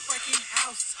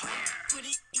house. Put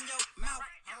it in your mouth.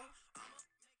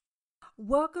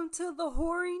 Welcome to the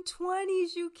Whoring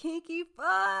 20s, you kinky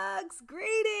fucks.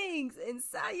 Greetings and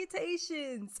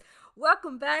salutations.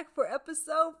 Welcome back for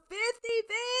episode 50,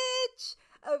 bitch,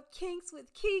 of Kinks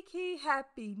with Kiki.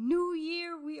 Happy New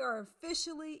Year. We are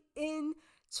officially in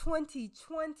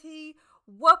 2020.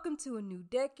 Welcome to a new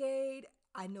decade.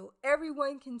 I know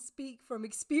everyone can speak from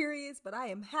experience, but I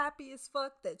am happy as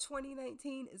fuck that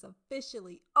 2019 is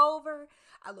officially over.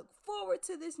 I look forward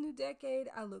to this new decade.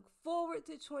 I look forward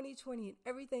to 2020 and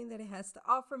everything that it has to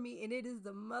offer me, and it is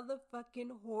the motherfucking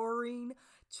whoring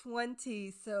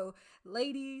 20s. So,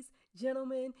 ladies,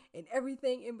 gentlemen, and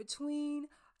everything in between,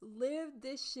 live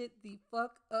this shit the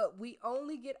fuck up. We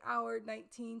only get our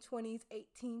 1920s,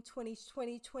 1820s,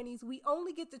 2020s. We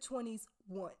only get the 20s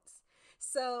once.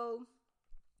 So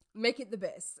make it the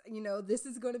best. You know, this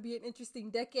is going to be an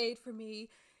interesting decade for me.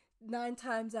 9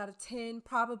 times out of 10,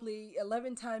 probably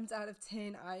 11 times out of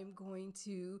 10, I'm going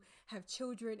to have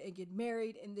children and get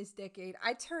married in this decade.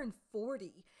 I turned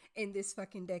 40 in this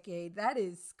fucking decade. That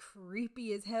is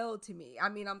creepy as hell to me. I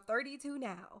mean, I'm 32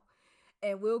 now,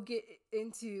 and we'll get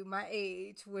into my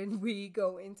age when we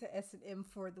go into S&M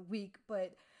for the week,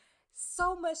 but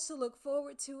so much to look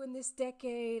forward to in this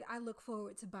decade. I look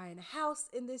forward to buying a house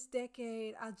in this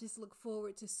decade. I just look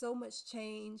forward to so much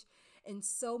change and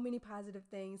so many positive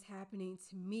things happening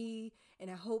to me. And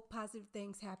I hope positive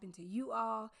things happen to you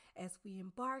all as we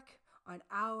embark on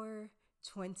our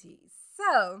 20s.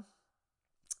 So,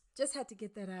 just had to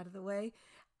get that out of the way.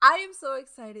 I am so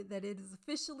excited that it is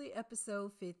officially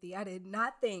episode 50. I did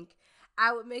not think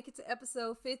I would make it to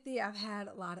episode 50. I've had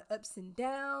a lot of ups and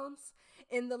downs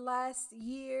in the last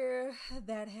year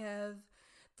that have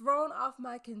thrown off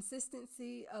my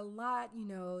consistency a lot. You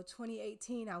know,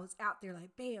 2018, I was out there like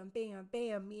bam, bam,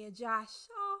 bam, me and Josh.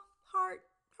 Oh,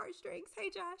 heartstrings. Hey,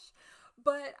 Josh.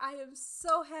 But I am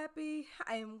so happy.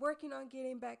 I am working on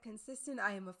getting back consistent.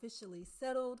 I am officially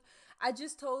settled. I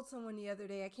just told someone the other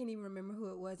day, I can't even remember who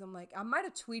it was. I'm like, I might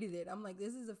have tweeted it. I'm like,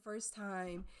 this is the first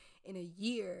time in a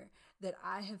year that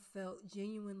I have felt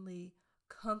genuinely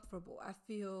comfortable. I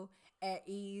feel at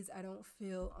ease. I don't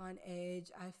feel on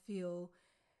edge. I feel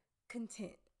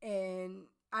content. And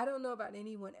I don't know about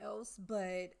anyone else,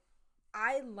 but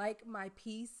I like my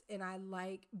peace and I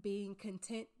like being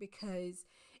content because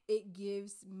it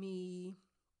gives me,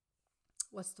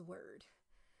 what's the word?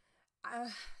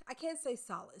 I can't say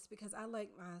solace because I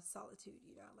like my solitude.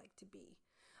 You know, I like to be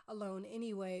alone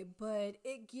anyway, but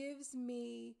it gives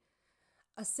me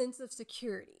a sense of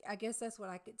security. I guess that's what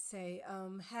I could say.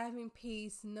 Having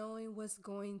peace, knowing what's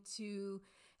going to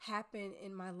happen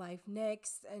in my life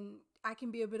next. And I can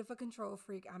be a bit of a control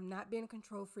freak. I'm not being a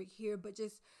control freak here, but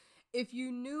just if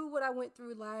you knew what I went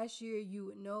through last year, you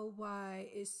would know why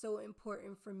it's so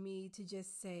important for me to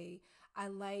just say, I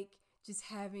like just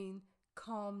having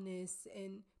calmness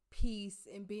and peace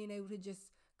and being able to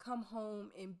just come home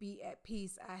and be at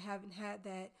peace. I haven't had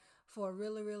that for a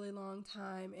really, really long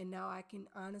time. And now I can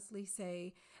honestly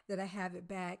say that I have it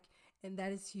back. And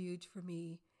that is huge for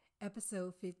me.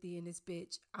 Episode 50 in this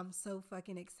bitch. I'm so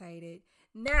fucking excited.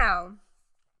 Now,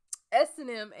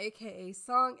 S&M, aka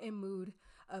Song and Mood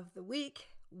of the Week,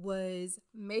 was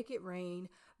Make It Rain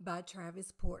by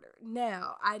Travis Porter.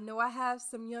 Now, I know I have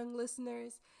some young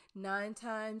listeners. 9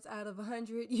 times out of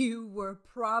 100, you were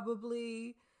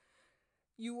probably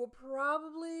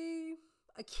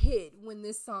a kid when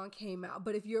this song came out.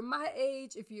 But if you're my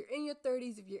age, if you're in your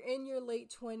 30s, if you're in your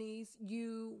late 20s,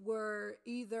 you were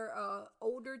either a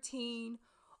older teen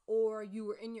or you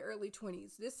were in your early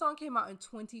 20s. This song came out in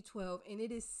 2012 and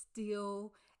it is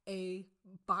still a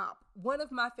bop. One of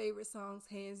my favorite songs,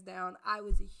 hands down. I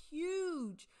was a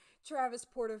huge Travis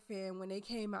Porter fan when they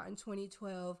came out in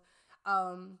 2012.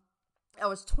 I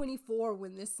was 24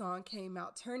 when this song came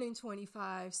out, turning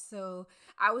 25. So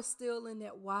I was still in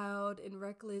that wild and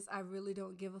reckless. I really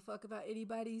don't give a fuck about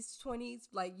anybody's 20s.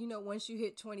 Like, you know, once you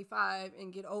hit 25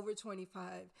 and get over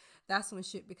 25, that's when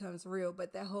shit becomes real.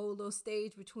 But that whole little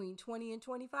stage between 20 and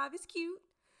 25 is cute.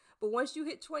 But once you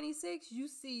hit 26, you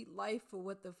see life for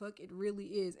what the fuck it really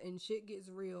is. And shit gets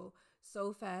real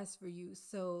so fast for you.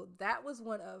 So that was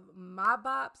one of my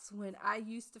bops when I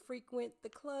used to frequent the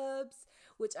clubs,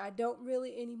 which I don't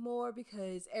really anymore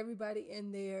because everybody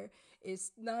in there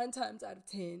is 9 times out of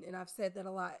 10, and I've said that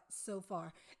a lot so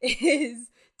far,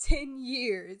 is 10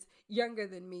 years younger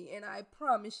than me. And I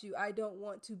promise you, I don't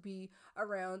want to be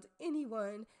around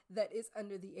anyone that is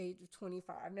under the age of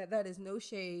 25. Now, that is no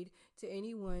shade to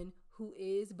anyone who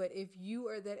is, but if you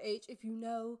are that age, if you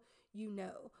know, you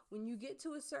know. When you get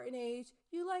to a certain age,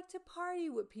 you like to party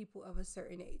with people of a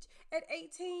certain age. At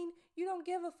 18, you don't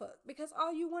give a fuck because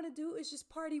all you want to do is just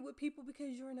party with people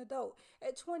because you're an adult.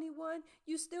 At 21,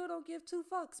 you still don't give two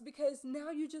fucks because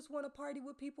now you just want to party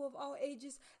with people of all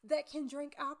ages that can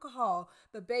drink alcohol.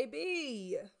 But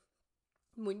baby,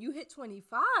 when you hit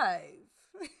 25,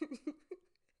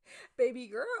 baby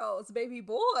girls, baby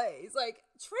boys, like,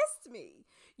 trust me,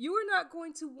 you are not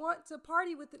going to want to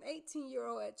party with an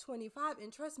 18-year-old at 25.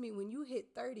 And trust me, when you hit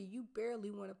 30, you barely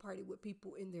want to party with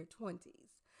people in their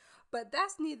 20s. But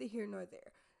that's neither here nor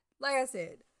there. Like I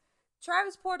said,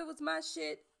 Travis Porter was my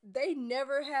shit. They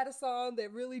never had a song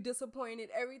that really disappointed.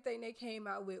 Everything they came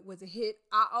out with was a hit.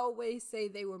 I always say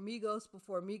they were Migos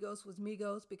before Migos was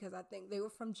Migos because I think they were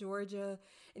from Georgia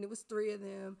and it was three of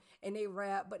them and they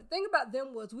rap. But the thing about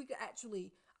them was we could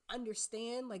actually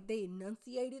understand, like, they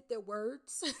enunciated their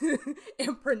words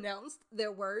and pronounced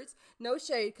their words. No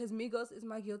shade, because Migos is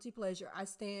my guilty pleasure. I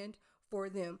stand for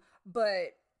them.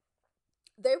 But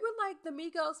they were like the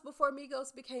Migos before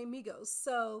Migos became Migos.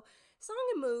 So Song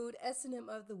and Mood, S&M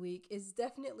of the week, is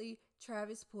definitely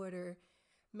Travis Porter,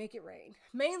 Make It Rain.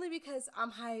 Mainly because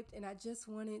I'm hyped and I just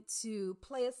wanted to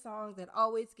play a song that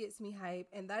always gets me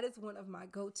hyped. And that is one of my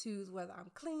go-tos, whether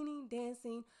I'm cleaning,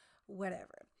 dancing,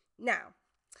 whatever. Now,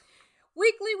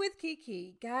 Weekly with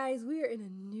Kiki. Guys, we are in a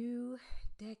new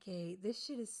decade. This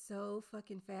shit is so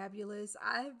fucking fabulous.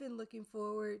 I have been looking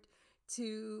forward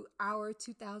to our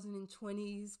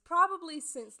 2020s probably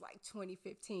since like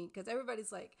 2015 because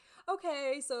everybody's like,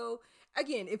 okay, so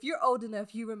again, if you're old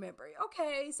enough, you remember,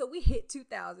 okay, so we hit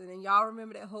 2000 and y'all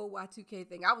remember that whole Y2K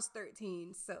thing. I was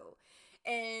 13, so,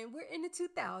 and we're in the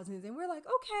 2000s and we're like,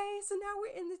 okay, so now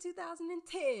we're in the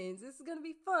 2010s. This is gonna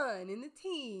be fun, in the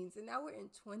teens, and now we're in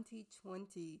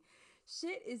 2020.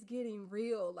 Shit is getting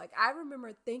real. Like, I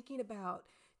remember thinking about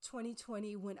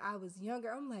 2020 when I was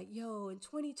younger. I'm like, yo, in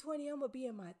 2020 I'm gonna be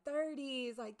in my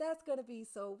 30s, like, that's gonna be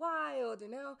so wild.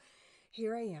 And now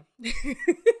here I am.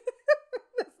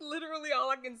 That's literally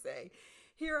all I can say.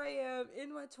 Here I am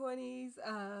in my 20s,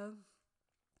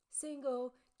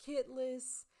 single,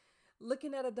 kidless,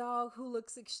 looking at a dog who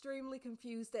looks extremely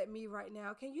confused at me right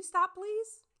now. Can you stop,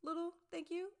 please? Little,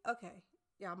 thank you. Okay,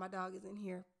 yeah, my dog is in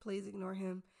here, please ignore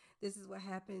him. This is what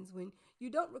happens when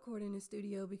you don't record in a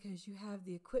studio because you have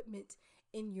the equipment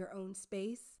in your own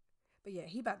space. But yeah,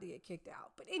 he about to get kicked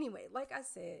out. But anyway, like I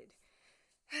said,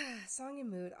 Song and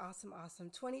Mood, awesome,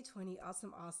 awesome. 2020,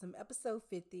 awesome, awesome. Episode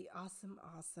 50, awesome,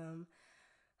 awesome.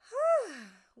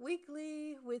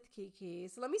 Weekly with Kiki.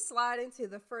 So let me slide into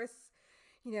the first,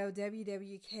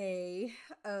 WWK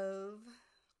of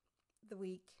the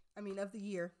week. Of the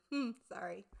year.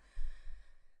 Sorry.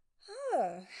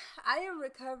 I am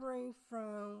recovering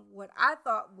from what I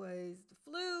thought was the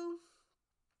flu.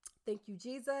 Thank you,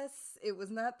 Jesus. It was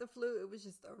not the flu. It was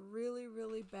just a really,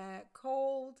 really bad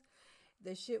cold.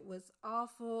 The shit was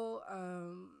awful.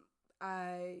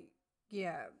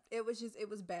 It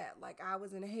was bad. Like, I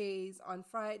was in a haze on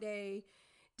Friday.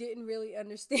 Didn't really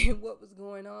understand what was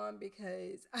going on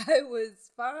because I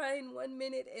was fine one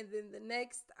minute and then the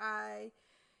next I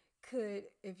could,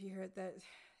 if you heard that,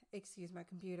 excuse my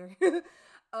computer,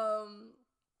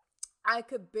 I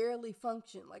could barely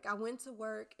function. Like, I went to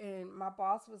work and my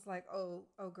boss was like, oh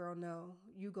girl, no,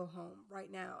 you go home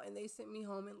right now. And they sent me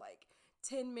home in like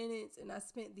 10 minutes and I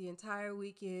spent the entire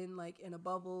weekend like in a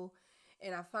bubble.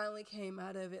 And I finally came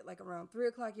out of it like around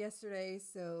 3:00 yesterday.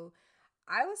 So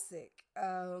I was sick.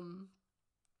 And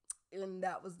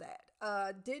that was that.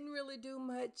 Didn't really do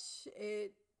much.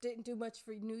 It didn't do much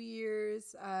for New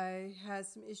Year's. I had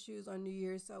some issues on New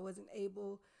Year's, so I wasn't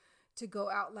able to go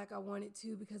out like I wanted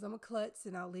to because I'm a klutz,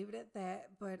 and I'll leave it at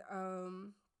that. But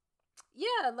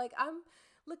like, I'm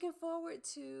looking forward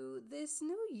to this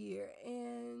new year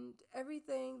and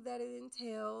everything that it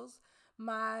entails.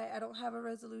 I don't have a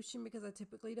resolution because I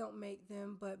typically don't make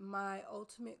them, but my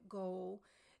ultimate goal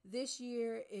this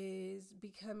year is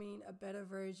becoming a better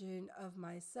version of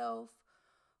myself,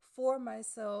 for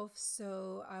myself.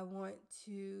 So I want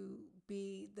to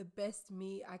be the best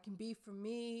me I can be for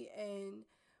me, and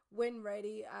when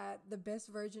ready, the best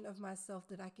version of myself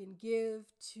that I can give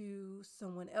to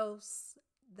someone else.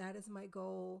 That is my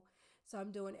goal. So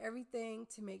I'm doing everything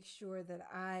to make sure that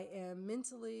I am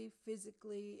mentally,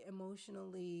 physically,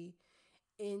 emotionally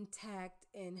intact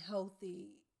and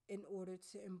healthy in order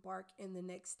to embark in the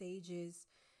next stages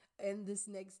in this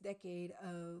next decade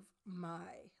of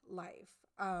my life.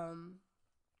 I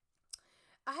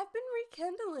have been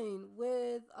rekindling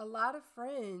with a lot of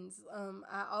friends.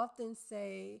 I often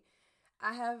say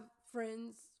I have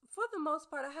friends for the most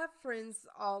part, I have friends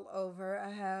all over.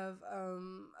 I have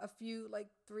a few, like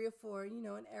 3 or 4,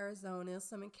 in Arizona,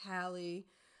 some in Cali,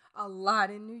 a lot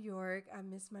in New York. I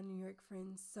miss my New York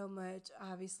friends so much.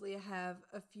 Obviously, I have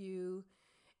a few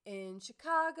in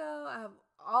Chicago. I have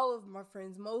all of my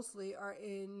friends mostly are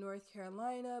in North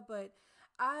Carolina, but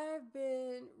I've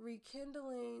been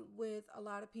rekindling with a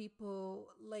lot of people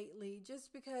lately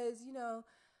just because,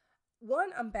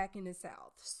 one, I'm back in the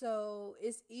South. So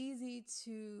it's easy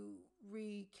to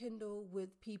rekindle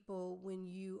with people when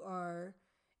you are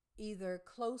either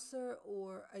closer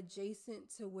or adjacent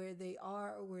to where they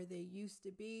are or where they used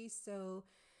to be. So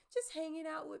just hanging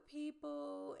out with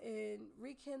people and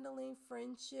rekindling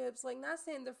friendships. Like, not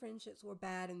saying the friendships were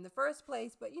bad in the first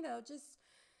place, but just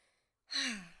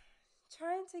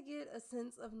trying to get a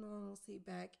sense of normalcy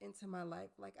back into my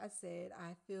life. Like I said,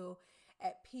 I feel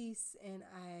at peace and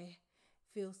I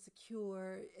feel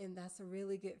secure, and that's a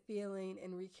really good feeling.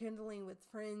 And rekindling with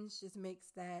friends just makes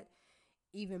that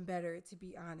even better, to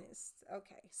be honest.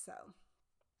 Okay, so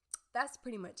that's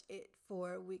pretty much it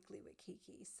for Weekly with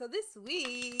Kiki. So this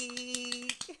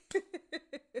week,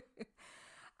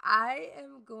 I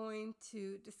am going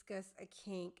to discuss a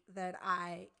kink that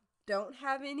I don't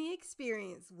have any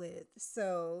experience with.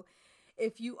 So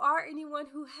if you are anyone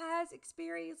who has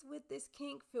experience with this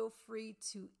kink, feel free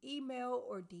to email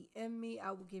or DM me.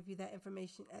 I will give you that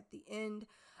information at the end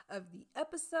of the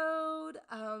episode.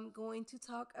 I'm going to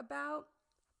talk about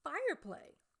fire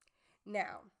play.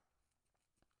 Now,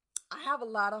 I have a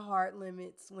lot of hard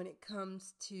limits when it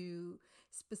comes to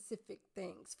specific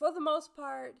things. For the most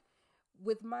part,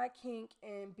 with my kink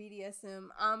and BDSM,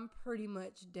 I'm pretty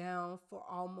much down for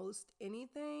almost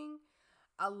anything.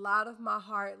 A lot of my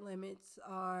hard limits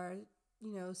are,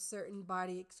 certain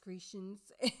body excretions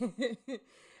and,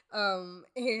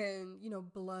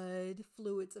 blood,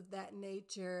 fluids of that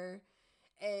nature,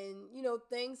 and,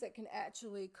 things that can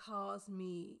actually cause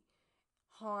me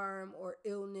harm or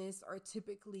illness are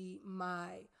typically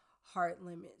my hard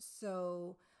limits.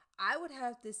 So I would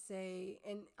have to say,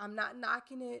 and I'm not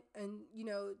knocking it, and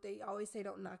they always say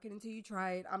don't knock it until you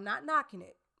try it. I'm not knocking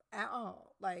it at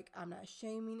all. Like, I'm not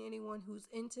shaming anyone who's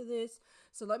into this.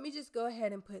 So let me just go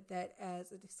ahead and put that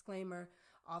as a disclaimer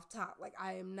off top. Like,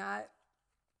 I am not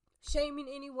shaming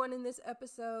anyone in this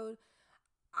episode.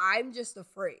 I'm just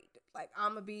afraid. Like,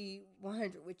 I'm gonna be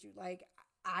 100 with you. Like,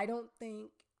 I don't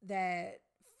think that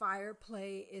fire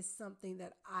play is something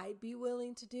that I'd be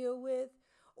willing to deal with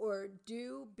or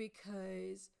do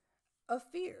because of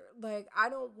fear. Like, I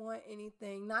don't want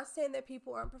anything, not saying that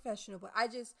people aren't professional, but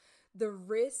the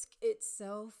risk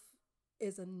itself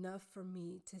is enough for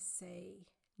me to say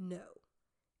no.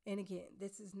 And again,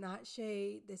 this is not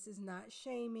shade. This is not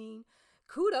shaming.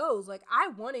 Kudos. Like, I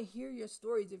want to hear your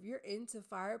stories. If you're into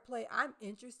fire play, I'm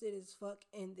interested as fuck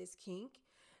in this kink.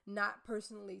 Not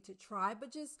personally to try,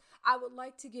 but just I would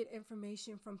like to get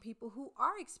information from people who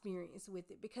are experienced with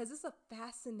it because it's a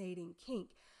fascinating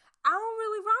kink. I don't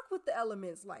really rock with the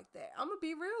elements like that. I'm gonna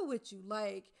be real with you.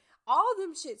 Like, all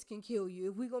them shits can kill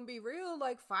you. If we gonna be real,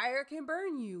 like, fire can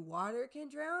burn you, water can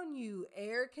drown you,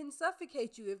 air can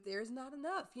suffocate you if there's not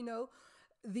enough,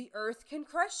 the earth can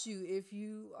crush you if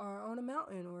you are on a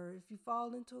mountain or if you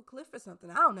fall into a cliff or something.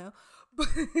 I don't know. But,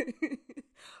 I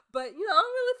don't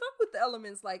really fuck with the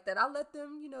elements like that. I let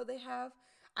them,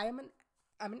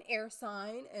 I'm an air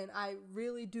sign, and I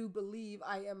really do believe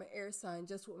I am an air sign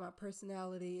just with my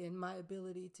personality and my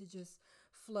ability to just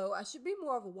flow. I should be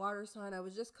more of a water sign. I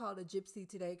was just called a gypsy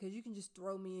today because you can just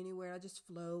throw me anywhere. I just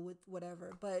flow with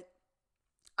whatever. But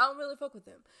I don't really fuck with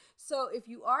them. So if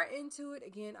you are into it,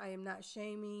 again, I am not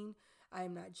shaming. I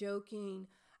am not joking.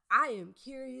 I am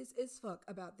curious as fuck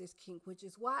about this kink, which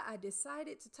is why I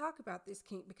decided to talk about this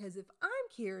kink, because if I'm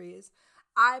curious,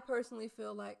 I personally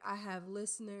feel like I have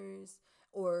listeners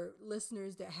or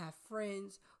listeners that have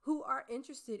friends who are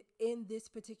interested in this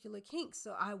particular kink.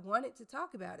 So I wanted to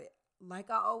talk about it. Like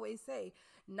I always say,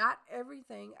 not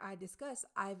everything I discuss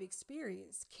I've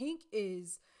experienced. Kink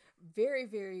is very,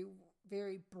 very,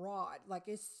 very broad. Like,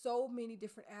 it's so many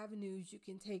different avenues you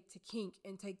can take to kink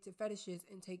and take to fetishes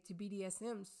and take to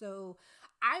BDSM. So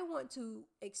I want to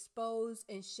expose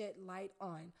and shed light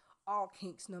on all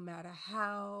kinks, no matter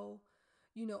how,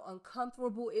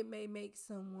 uncomfortable it may make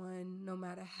someone, no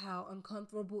matter how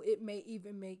uncomfortable it may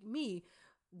even make me.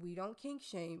 We don't kink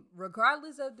shame,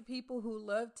 regardless of the people who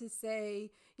love to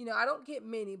say, I don't get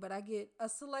many, but I get a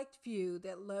select few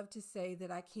that love to say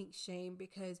that I kink shame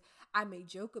because I may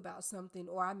joke about something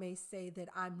or I may say that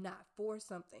I'm not for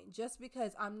something. Just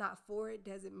because I'm not for it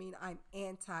doesn't mean I'm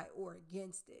anti or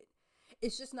against it.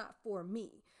 It's just not for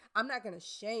me. I'm not going to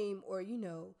shame or,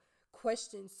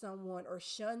 question someone or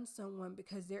shun someone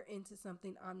because they're into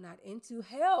something I'm not into.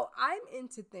 Hell, I'm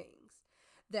into things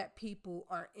that people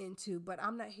are into, but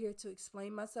I'm not here to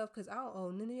explain myself because I don't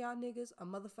owe none of y'all niggas a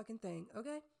motherfucking thing,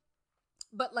 okay?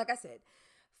 But like I said,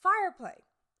 fire play,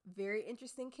 very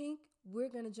interesting kink. We're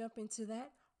going to jump into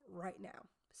that right now.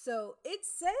 So it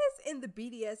says in the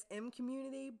BDSM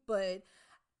community, but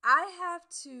I have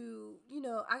to,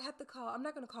 I'm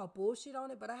not going to call bullshit on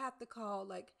it, but I have to call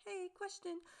like, hey,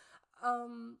 question. I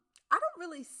don't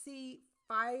really see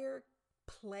fire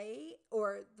play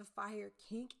or the fire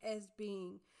kink as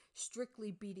being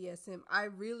strictly BDSM. I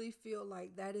really feel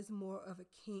like that is more of a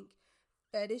kink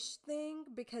fetish thing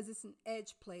because it's an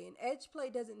edge play, and edge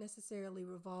play doesn't necessarily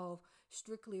revolve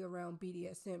strictly around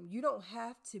BDSM. You don't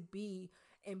have to be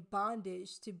in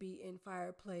bondage to be in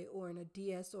fire play or in a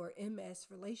DS or MS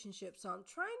relationship. So I'm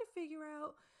trying to figure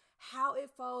out how it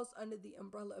falls under the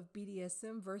umbrella of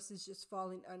BDSM versus just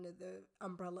falling under the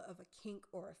umbrella of a kink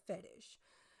or a fetish.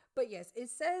 But yes,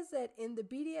 it says that in the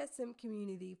BDSM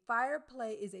community, fire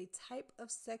play is a type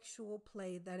of sexual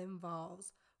play that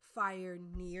involves fire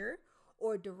near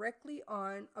or directly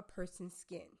on a person's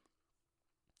skin.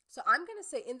 So I'm going to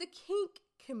say in the kink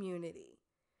community,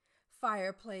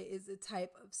 fire play is a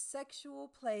type of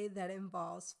sexual play that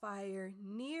involves fire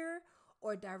near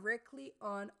or directly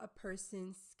on a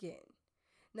person's skin.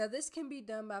 Now, this can be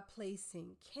done by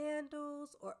placing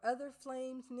candles or other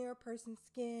flames near a person's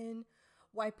skin,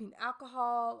 wiping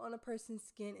alcohol on a person's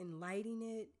skin and lighting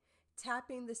it,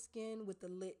 tapping the skin with a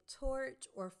lit torch,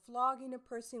 or flogging a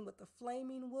person with a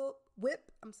flaming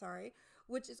whip,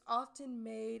 which is often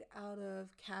made out of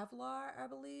Kevlar, I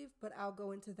believe, but I'll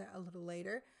go into that a little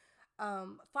later.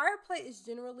 Fire play is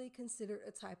generally considered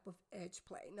a type of edge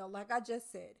play. Now, like I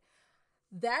just said,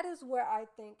 that is where I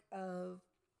think of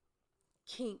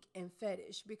kink and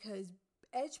fetish, because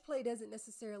edge play doesn't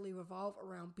necessarily revolve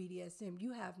around BDSM.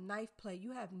 You have knife play,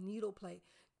 you have needle play.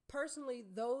 Personally,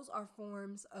 those are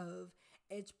forms of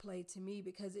edge play to me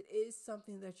because it is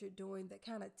something that you're doing that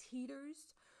kind of teeters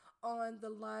on the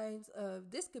lines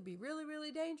of this could be really,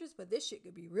 really dangerous, but this shit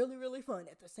could be really, really fun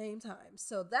at the same time.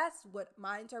 So that's what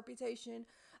my interpretation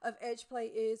of edge play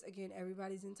is. Again,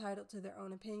 everybody's entitled to their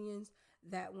own opinions.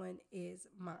 That one is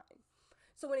mine.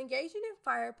 So when engaging in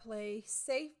fire play,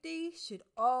 safety should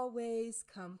always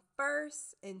come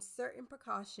first and certain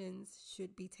precautions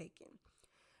should be taken.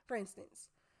 For instance,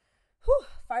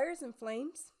 fires and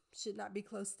flames should not be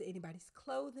close to anybody's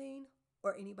clothing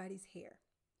or anybody's hair.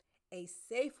 A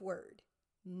safe word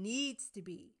needs to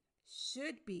be,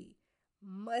 should be,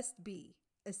 must be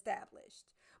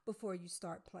established before you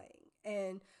start playing.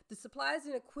 And the supplies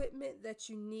and equipment that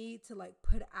you need to like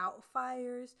put out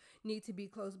fires need to be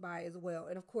close by as well.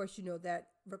 And of course, that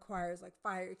requires like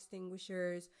fire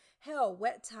extinguishers,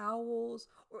 wet towels,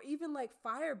 or even like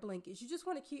fire blankets. You just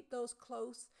want to keep those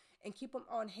close and keep them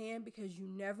on hand because you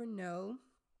never know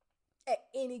at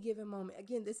any given moment.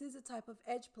 Again, this is a type of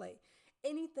edge play.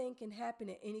 Anything can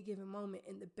happen at any given moment,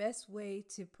 and the best way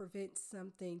to prevent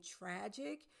something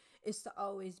tragic is to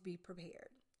always be prepared.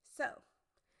 So,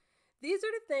 these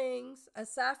are the things,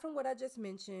 aside from what I just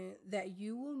mentioned, that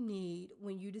you will need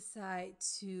when you decide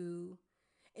to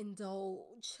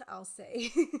indulge, I'll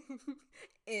say,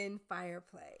 in fire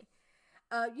play.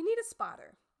 You need a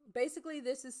spotter. Basically,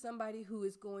 this is somebody who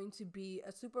is going to be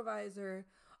a supervisor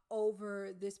over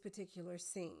this particular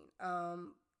scene.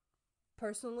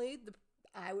 Personally,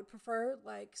 I would prefer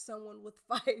like someone with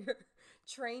fire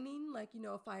training, like,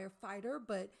 a firefighter,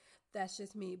 but that's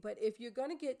just me. But if you're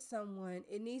going to get someone,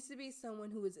 it needs to be someone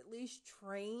who is at least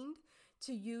trained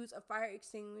to use a fire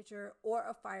extinguisher or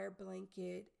a fire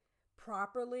blanket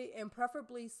properly, and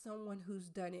preferably someone who's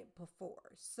done it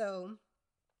before. So,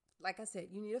 like I said,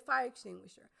 you need a fire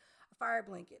extinguisher, a fire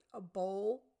blanket, a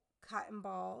bowl, cotton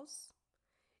balls,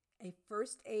 a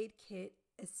first aid kit,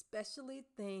 especially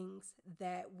things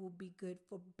that will be good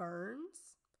for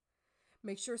burns.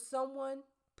 Make sure someone,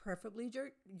 preferably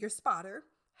your spotter,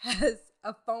 has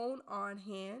a phone on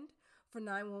hand for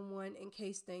 911 in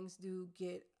case things do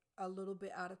get a little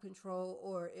bit out of control,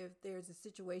 or if there's a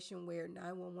situation where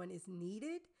 911 is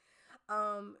needed.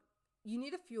 You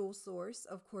need a fuel source.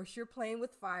 Of course, you're playing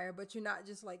with fire, but you're not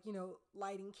just like,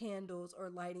 lighting candles or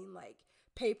lighting like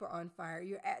paper on fire.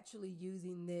 You're actually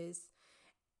using this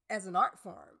as an art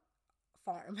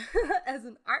form, as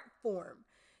an art form.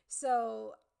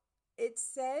 So it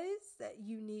says that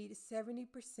you need 70%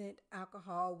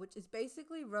 alcohol, which is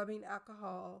basically rubbing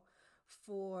alcohol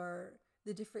for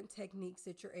the different techniques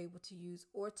that you're able to use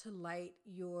or to light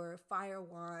your fire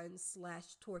wands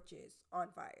 / torches on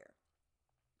fire.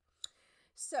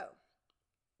 So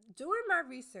During my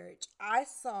research, I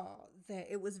saw that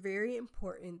it was very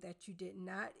important that you did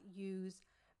not use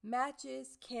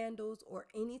matches, candles, or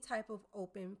any type of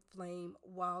open flame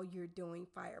while you're doing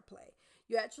fire play.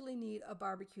 You actually need a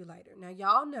barbecue lighter. Now,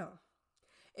 y'all know,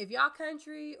 if y'all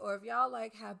country or if y'all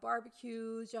like have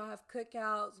barbecues, y'all have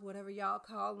cookouts, whatever y'all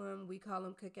call them, we call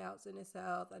them cookouts in the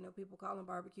South. I know people call them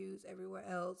barbecues everywhere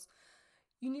else.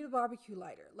 You need a barbecue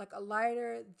lighter, like a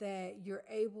lighter that you're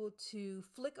able to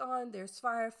flick on, there's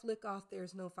fire, flick off,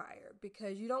 there's no fire,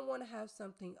 because you don't want to have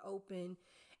something open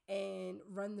and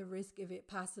run the risk of it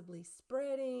possibly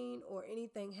spreading or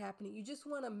anything happening. You just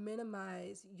want to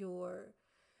minimize your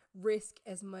risk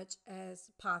as much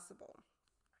as possible.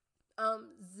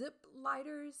 Zip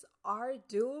lighters are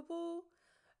doable,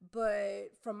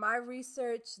 but from my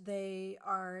research, they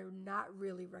are not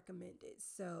really recommended.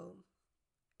 So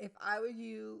if I were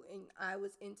you and I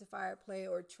was into fire play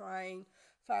or trying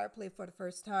fire play for the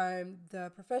first time,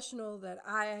 the professional that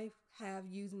I have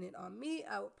using it on me,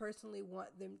 I would personally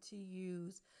want them to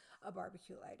use a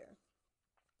barbecue lighter.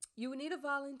 You would need a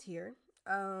volunteer,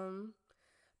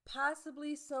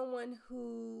 possibly someone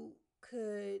who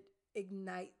could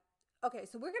ignite. Okay,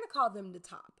 so we're going to call them the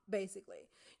top, basically.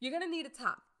 You're going to need a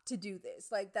top to do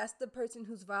this. Like, that's the person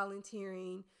who's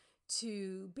volunteering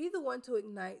to be the one to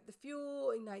ignite the fuel,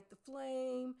 ignite the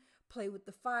flame, play with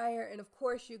the fire. And of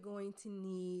course, you're going to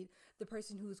need the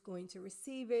person who's going to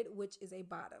receive it, which is a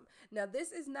bottom. Now,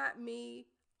 this is not me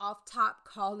off top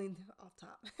calling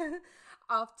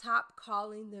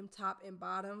them top and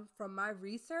bottom. From my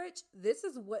research, this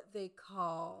is what they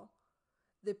call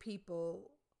the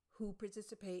people who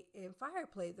participate in fire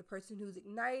play. The person who's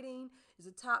igniting is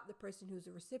the top. The person who's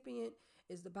a recipient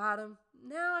is the bottom.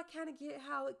 Now I kind of get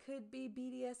how it could be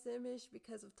BDSM-ish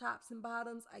because of tops and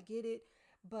bottoms. I get it,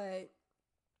 but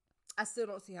I still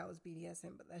don't see how it's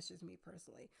BDSM, but that's just me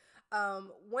personally.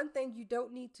 One thing you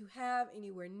don't need to have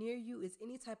anywhere near you is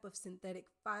any type of synthetic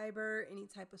fiber, any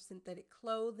type of synthetic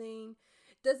clothing.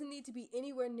 Doesn't need to be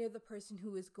anywhere near the person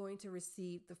who is going to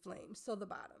receive the flame. So the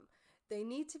bottom. They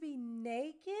need to be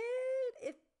naked.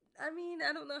 I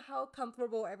don't know how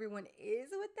comfortable everyone is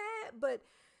with that, but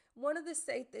one of the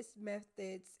safest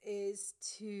methods is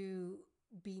to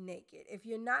be naked. If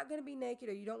you're not going to be naked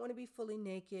or you don't want to be fully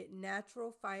naked,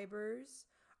 natural fibers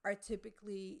are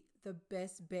typically the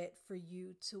best bet for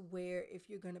you to wear if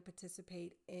you're going to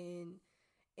participate in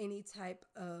any type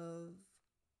of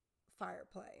fire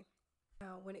play.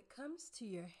 Now, when it comes to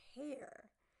your hair,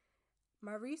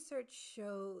 my research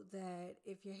showed that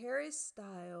if your hair is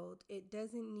styled, it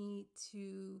doesn't need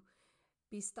to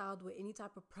be styled with any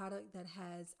type of product that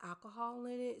has alcohol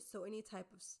in it. So any type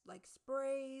of like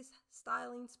sprays,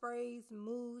 styling sprays,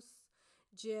 mousse,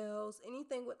 gels,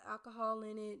 anything with alcohol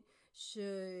in it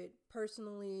should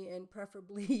personally and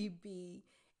preferably be,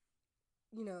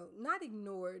 not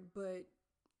ignored, but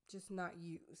just not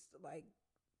used. Like,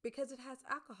 because it has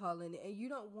alcohol in it and you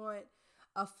don't want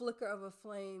a flicker of a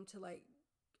flame to like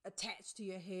attach to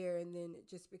your hair and then it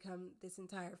just become this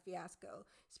entire fiasco.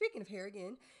 Speaking of hair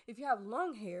again, if you have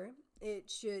long hair, it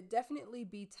should definitely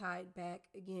be tied back.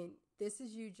 Again, this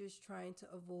is you just trying to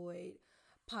avoid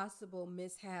possible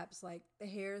mishaps, like the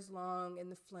hair is long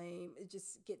and the flame, it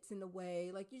just gets in the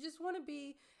way. Like, you just want to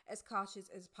be as cautious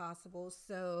as possible.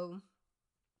 So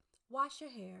wash your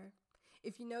hair.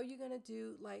 If you know you're going to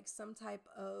do like some type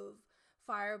of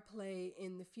fire play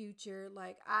in the future,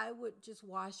 like I would just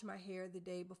wash my hair the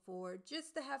day before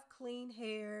just to have clean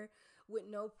hair with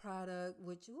no product,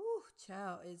 which,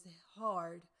 child, is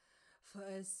hard for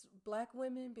us Black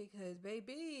women because,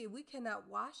 baby, we cannot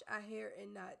wash our hair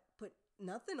and not put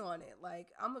nothing on it. Like,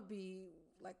 I'm going to be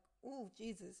like,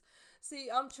 Jesus. See,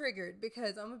 I'm triggered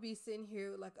because I'm going to be sitting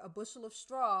here like a bushel of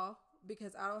straw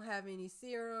because I don't have any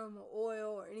serum or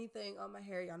oil or anything on my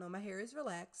hair. Y'all know my hair is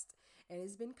relaxed and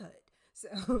it's been cut. So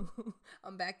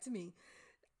I'm back to me.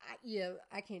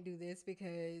 I can't do this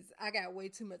because I got way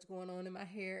too much going on in my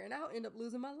hair and I'll end up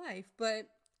losing my life. But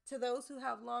to those who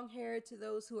have long hair, to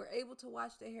those who are able to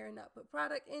wash their hair and not put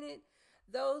product in it,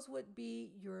 those would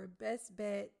be your best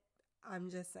bet. I'm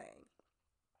just saying.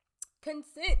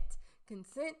 Consent.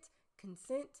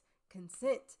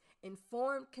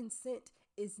 Informed consent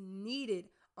is needed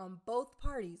on both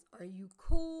parties. Are you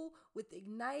cool with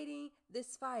igniting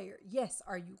this fire? Yes.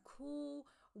 Are you cool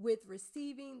with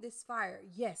receiving this fire?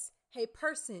 Yes. Hey,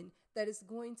 person that is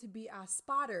going to be our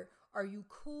spotter, are you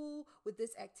cool with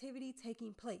this activity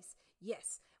taking place?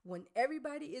 Yes. When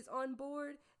everybody is on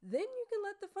board, then you can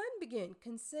let the fun begin.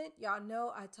 Consent, y'all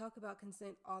know I talk about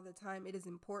consent all the time. It is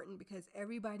important because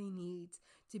everybody needs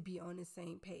to be on the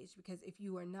same page, because if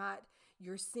you are not,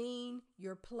 your scene,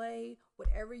 your play,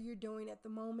 whatever you're doing at the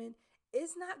moment,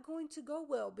 it's not going to go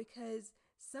well because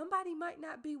somebody might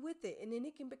not be with it. And then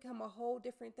it can become a whole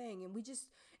different thing. And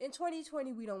in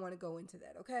 2020, we don't want to go into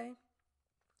that, okay?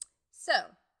 So,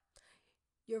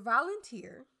 your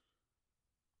volunteer,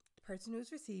 the person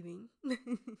who's receiving,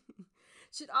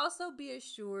 should also be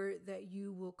assured that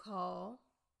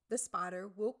the spotter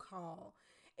will call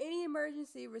any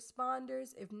emergency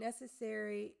responders if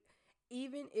necessary,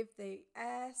 even if they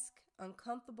ask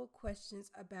uncomfortable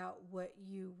questions about what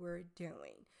you were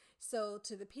doing. So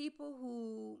to the people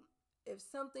who, if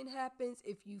something happens,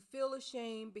 if you feel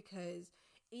ashamed because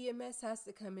EMS has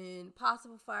to come in,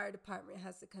 possible fire department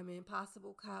has to come in,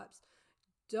 possible cops,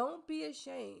 don't be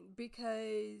ashamed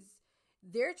because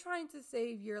they're trying to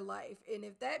save your life. And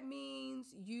if that means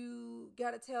you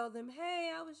got to tell them,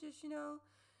 hey, I was just,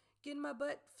 getting my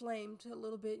butt flamed a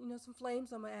little bit, some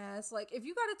flames on my ass. Like, if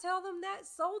you got to tell them that,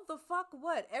 so the fuck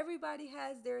what? Everybody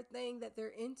has their thing that they're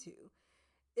into.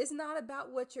 It's not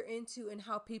about what you're into and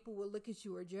how people will look at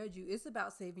you or judge you. It's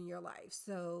about saving your life.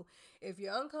 So if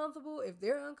you're uncomfortable, if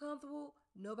they're uncomfortable,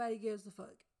 nobody gives a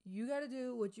fuck. You got to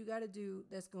do what you got to do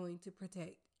that's going to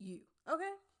protect you. Okay?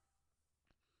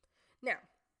 Now,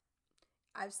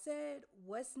 I've said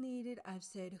what's needed. I've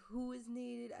said who is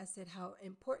needed. I said how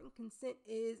important consent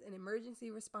is, and emergency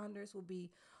responders will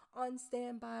be on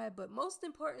standby. But most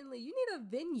importantly, you need a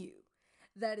venue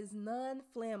that is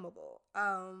non-flammable.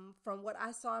 From what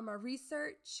I saw in my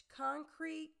research,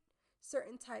 concrete,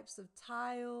 certain types of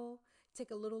tile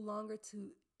take a little longer to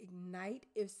ignite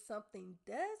if something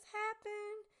does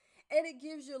happen. And it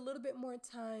gives you a little bit more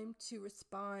time to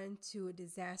respond to a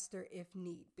disaster if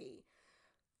need be.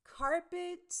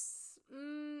 Carpets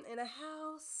in a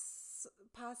house,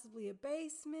 possibly a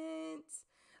basement.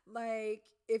 Like,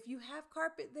 if you have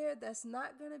carpet there, that's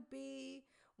not going to be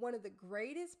one of the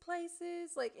greatest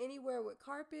places, like anywhere with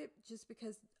carpet, just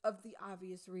because of the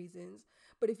obvious reasons.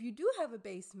 But if you do have a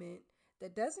basement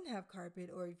that doesn't have carpet,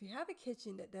 or if you have a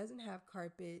kitchen that doesn't have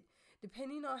carpet,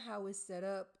 depending on how it's set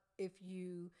up, if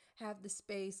you have the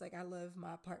space, like I love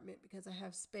my apartment because I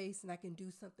have space and I can do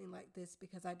something like this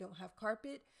because I don't have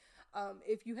carpet.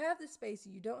 If you have the space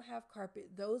and you don't have carpet,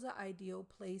 those are ideal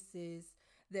places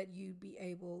that you'd be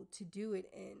able to do it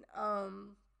in.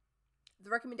 The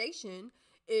recommendation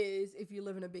is if you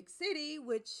live in a big city,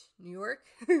 which New York,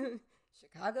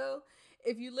 Chicago,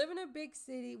 if you live in a big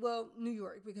city, well, New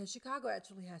York, because Chicago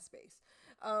actually has space,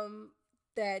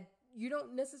 that you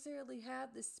don't necessarily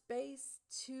have the space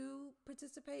to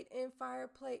participate in fire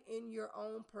play in your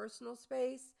own personal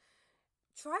space,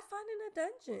 try finding a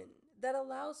dungeon that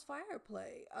allows fire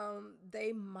play.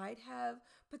 They might have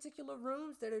particular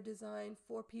rooms that are designed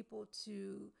for people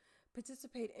to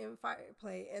participate in fire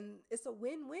play, and it's a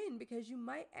win-win because you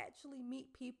might actually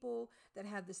meet people that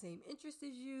have the same interests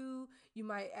as you. You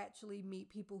might actually meet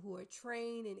people who are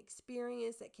trained and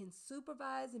experienced that can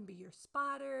supervise and be your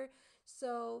spotter.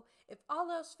 So if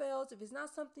all else fails, if it's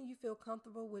not something you feel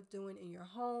comfortable with doing in your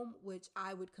home, which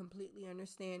I would completely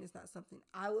understand is not something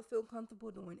I would feel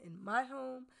comfortable doing in my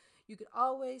home, you could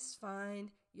always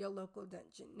find your local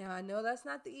dungeon. Now, I know that's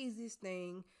not the easiest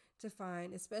thing to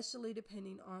find, especially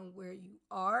depending on where you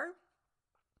are.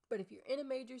 But if you're in a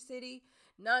major city,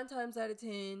 9 times out of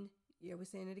 10, yeah, we're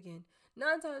saying it again,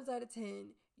 9 times out of 10,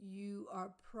 you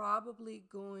are probably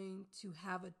going to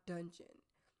have a dungeon.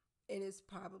 And it's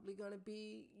probably going to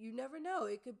be, you never know.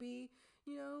 It could be,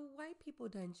 white people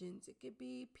dungeons. It could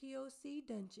be POC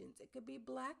dungeons. It could be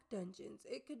black dungeons.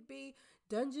 It could be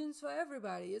dungeons for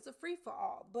everybody. It's a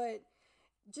free-for-all. But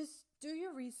just do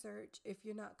your research if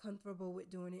you're not comfortable with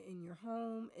doing it in your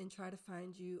home, and try to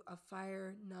find you a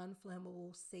fire,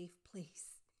 non-flammable, safe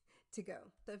place to go.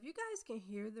 So if you guys can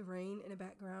hear the rain in the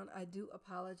background, I do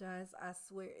apologize. I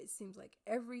swear it seems like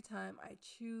every time I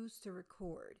choose to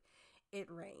record, it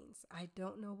rains. I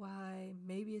don't know why.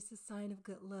 Maybe it's a sign of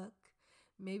good luck.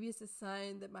 Maybe it's a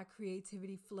sign that my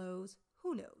creativity flows.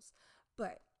 Who knows?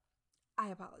 But I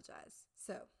apologize.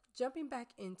 So jumping back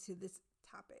into this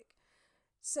topic.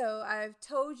 So I've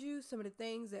told you some of the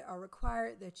things that are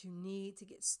required that you need to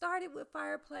get started with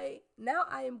fire play. Now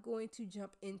I am going to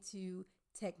jump into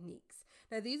techniques.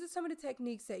 Now these are some of the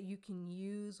techniques that you can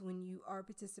use when you are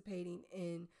participating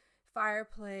in fire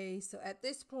play. So at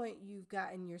this point, you've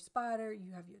gotten your spotter,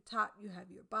 you have your top, you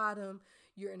have your bottom,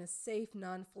 you're in a safe,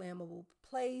 non-flammable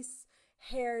place,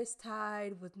 hair is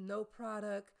tied with no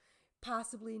product,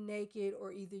 possibly naked,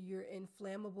 or either you're in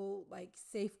flammable, like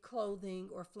safe clothing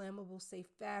or flammable, safe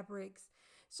fabrics.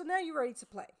 So now you're ready to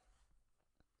play.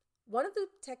 One of the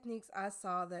techniques I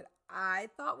saw that I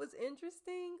thought was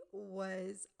interesting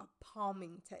was a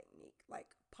palming technique, like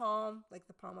palm, like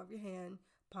the palm of your hand,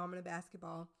 palm in a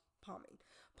basketball, palming.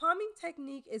 Palming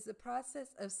technique is the process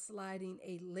of sliding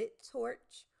a lit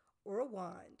torch or a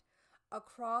wand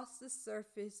across the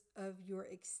surface of your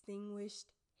extinguished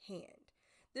hand.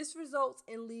 This results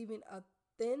in leaving a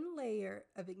thin layer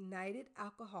of ignited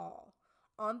alcohol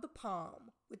on the palm,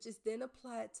 which is then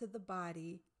applied to the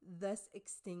body, thus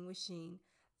extinguishing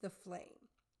the flame.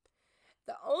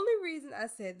 The only reason I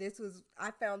said this was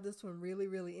I found this one really,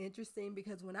 really interesting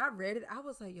because when I read it, I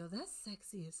was like, yo, that's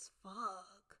sexy as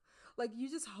fuck. Like, you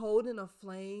just holding a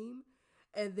flame,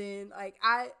 and then like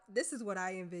this is what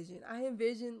I envision. I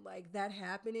envision like that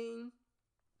happening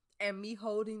and me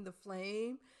holding the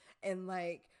flame and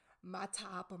like my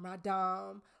top or my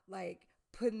dom like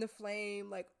putting the flame,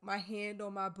 like my hand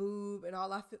on my boob, and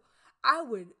all I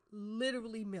would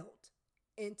literally melt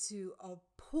into a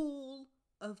pool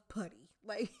of putty.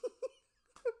 Like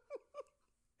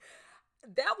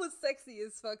that was sexy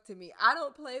as fuck to me. I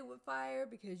don't play with fire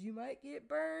because you might get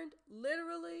burned,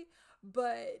 literally,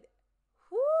 but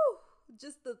whoo,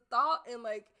 just the thought, and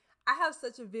like I have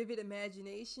such a vivid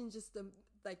imagination, just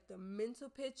the mental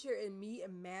picture and me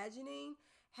imagining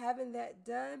having that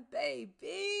done,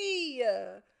 baby.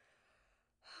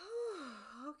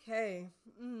 Okay.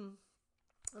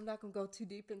 I'm not gonna go too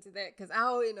deep into that because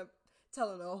I'll end up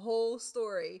telling a whole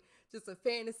story, just a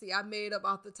fantasy I made up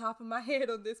off the top of my head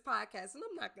on this podcast, and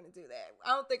I'm not gonna do that.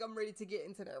 I don't think I'm ready to get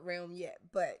into that realm yet,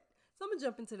 but so I'm gonna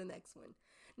jump into the next one.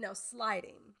 Now,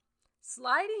 sliding.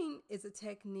 Sliding is a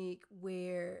technique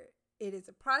where it is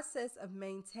a process of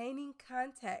maintaining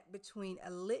contact between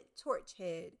a lit torch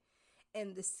head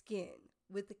and the skin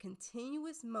with a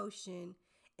continuous motion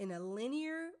in a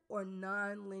linear or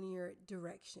non-linear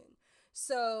direction.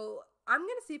 So I'm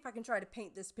going to see if I can try to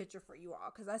paint this picture for you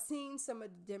all, because I seen some of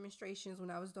the demonstrations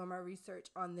when I was doing my research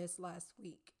on this last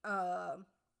week. I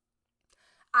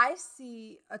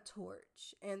see a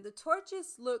torch, and the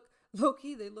torches look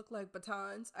low-key, they look like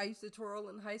batons. I used to twirl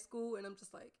in high school, and I'm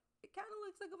just like, it kind of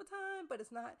looks like a baton, but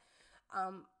it's not.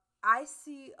 I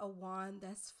see a wand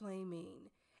that's flaming,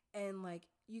 and like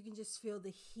you can just feel the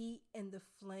heat and the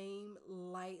flame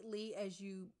lightly as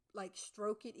you like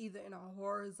stroke it either in a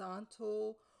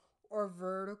horizontal or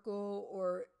vertical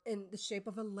or in the shape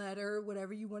of a letter,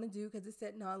 whatever you want to do, because it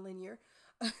said non-linear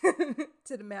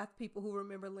to the math people who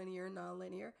remember linear and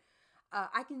non-linear.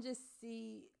 I can just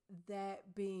see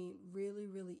that being really,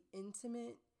 really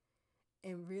intimate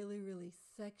and really, really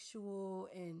sexual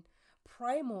and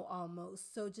primal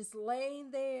almost. So just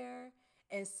laying there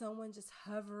and someone just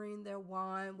hovering their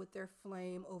wand with their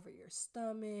flame over your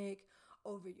stomach,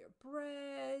 over your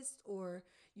breast, or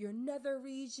your nether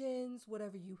regions,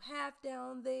 whatever you have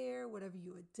down there, whatever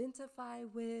you identify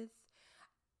with.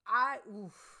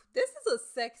 This is a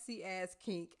sexy ass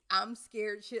kink. I'm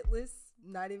scared shitless,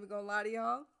 not even gonna lie to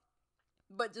y'all.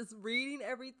 But just reading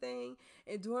everything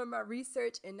and doing my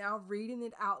research and now reading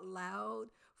it out loud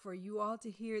for you all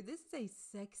to hear, this is a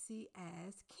sexy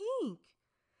ass kink.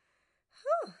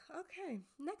 Okay,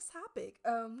 next topic.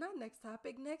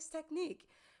 Next technique.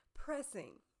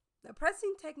 Pressing. The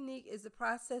pressing technique is the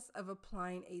process of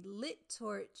applying a lit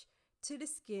torch to the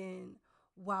skin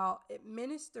while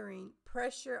administering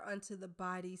pressure onto the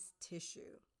body's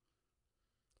tissue.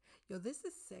 Yo, this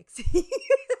is sexy.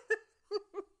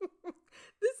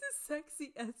 This is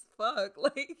sexy as fuck.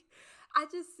 Like, I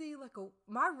just see like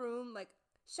my room, like,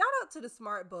 shout out to the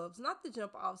smart bulbs, not to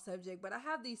jump off subject, but I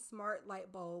have these smart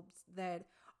light bulbs that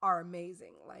are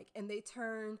amazing. Like, and they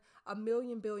turn a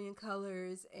million billion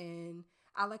colors, and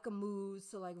I like a mood.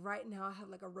 So like right now I have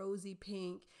like a rosy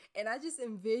pink, and I just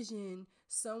envision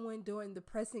someone doing the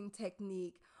pressing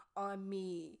technique on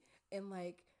me in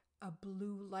like a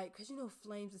blue light, because you know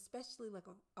flames, especially like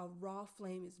a raw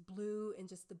flame, is blue, and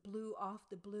just the blue off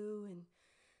the blue. And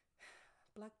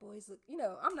black boys look,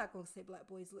 I'm not gonna say black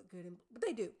boys look good, but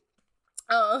they do.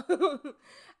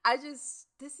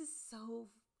 This is so,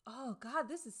 oh God,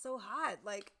 this is so hot.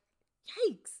 Like,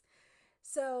 yikes.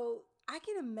 So I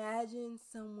can imagine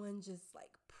someone just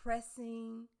like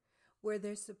pressing where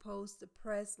they're supposed to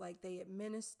press, like they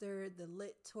administered the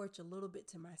lit torch a little bit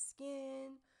to my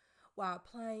skin while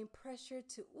applying pressure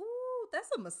to, ooh,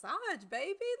 that's a massage,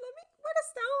 baby. Where the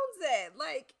stones at?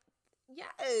 Like,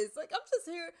 yes, like I'm just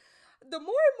here. The more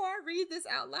and more I read this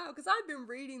out loud, because I've been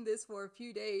reading this for a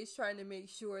few days trying to make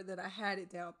sure that I had it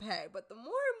down pat, but the more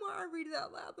and more I read it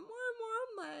out loud, the more and more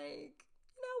I'm like,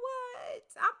 you know what?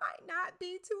 I might not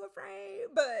be too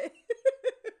afraid, but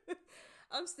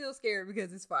I'm still scared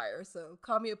because it's fire, so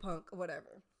call me a punk or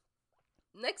whatever.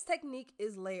 Next technique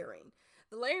is layering.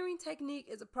 The layering technique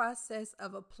is a process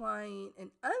of applying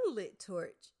an unlit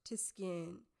torch to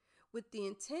skin with the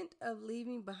intent of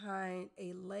leaving behind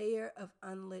a layer of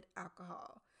unlit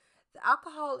alcohol. The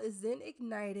alcohol is then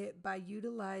ignited by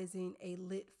utilizing a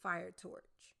lit fire torch.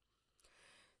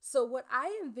 So what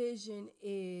I envision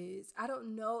is, I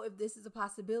don't know if this is a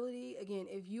possibility. Again,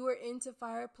 if you are into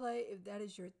fire play, if that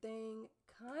is your thing,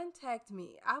 contact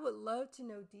me. I would love to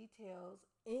know details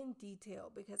in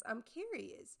detail because I'm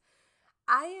curious.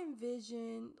 I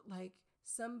envision like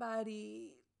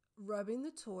somebody rubbing the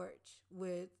torch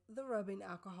with the rubbing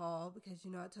alcohol, because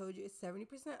I told you it's 70%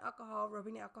 alcohol,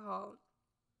 rubbing alcohol,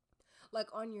 like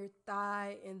on your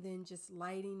thigh, and then just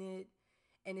lighting it.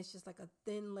 And it's just like a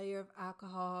thin layer of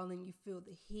alcohol, and you feel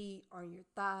the heat on your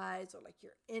thighs or like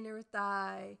your inner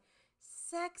thigh.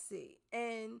 Sexy.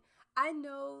 And I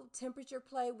know temperature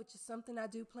play, which is something I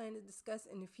do plan to discuss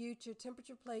in the future.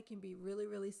 Temperature play can be really,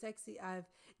 really sexy. I've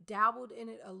dabbled in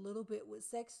it a little bit with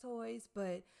sex toys,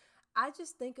 but I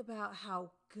just think about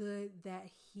how good that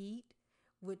heat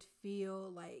would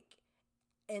feel like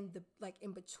in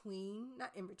between,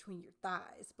 not in between your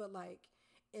thighs, but like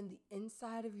in the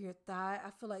inside of your thigh. I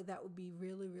feel like that would be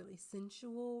really, really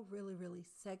sensual, really, really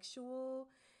sexual.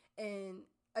 And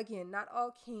again, not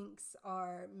all kinks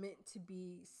are meant to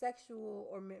be sexual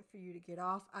or meant for you to get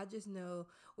off. I just know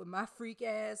with my freak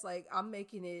ass, like I'm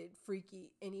making it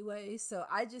freaky anyway. So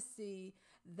I just see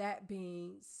that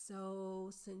being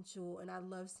so sensual, and I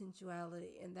love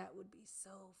sensuality, and that would be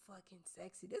so fucking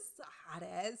sexy. This is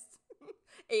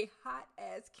a hot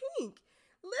ass kink,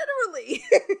 literally.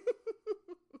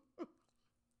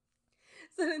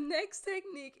 So the next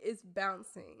technique is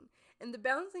bouncing. And the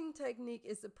bouncing technique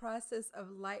is the process of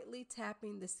lightly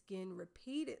tapping the skin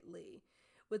repeatedly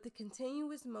with a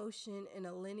continuous motion in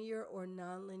a linear or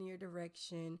non-linear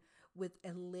direction with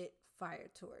a lit fire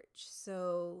torch.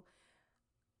 So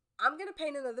I'm going to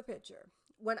paint another picture.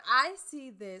 When I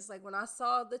see this, like when I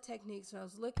saw the techniques, when I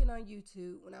was looking on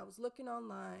YouTube, when I was looking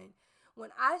online, when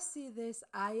I see this,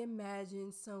 I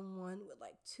imagine someone with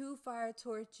like 2 fire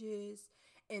torches,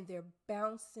 and they're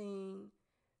bouncing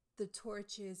the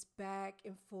torches back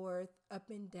and forth, up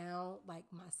and down, like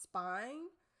my spine.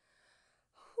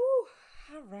 Whew,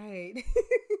 all right.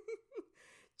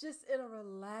 Just in a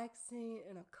relaxing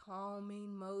and a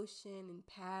calming motion and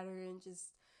pattern,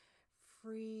 just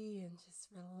free and just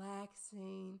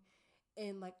relaxing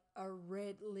in like a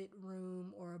red lit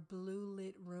room or a blue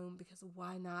lit room, because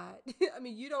why not? I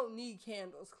mean, you don't need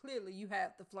candles. Clearly, you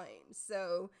have the flames.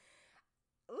 So,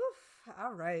 oof,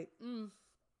 all right.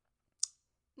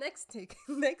 Next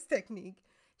technique,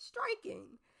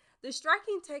 striking. The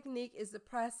striking technique is the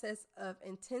process of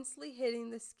intensely hitting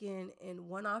the skin in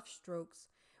one-off strokes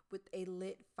with a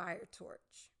lit fire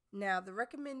torch. Now, the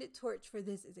recommended torch for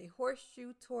this is a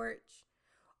horseshoe torch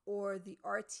or the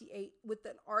RTH with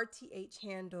an RTH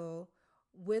handle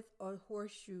with a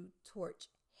horseshoe torch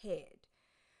head.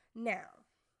 Now,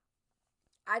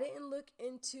 I didn't look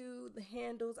into the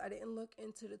handles. I didn't look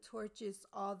into the torches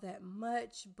all that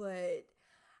much, but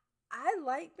I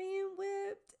like being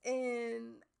whipped,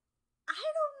 and I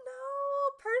don't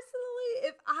know personally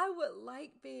if I would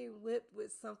like being whipped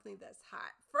with something that's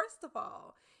hot. First of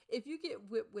all, if you get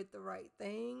whipped with the right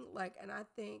thing, like, and I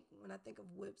think when I think of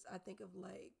whips, I think of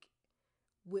like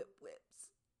whips.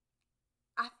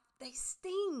 They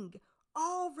sting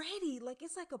already. Like,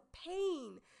 it's like a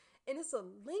pain, and it's a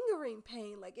lingering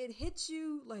pain. Like, it hits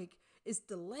you, like it's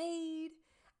delayed.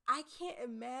 I can't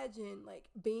imagine like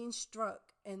being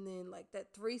struck and then like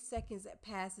that 3 seconds that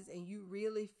passes and you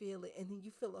really feel it, and then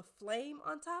you feel a flame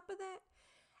on top of that.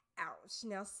 Ouch.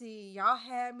 Now see, y'all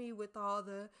had me with all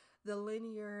the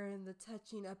linear and the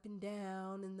touching up and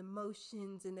down and the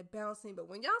motions and the bouncing, but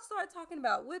when y'all start talking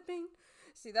about whipping,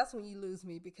 see, that's when you lose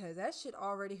me, because that shit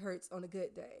already hurts on a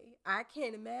good day. I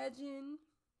can't imagine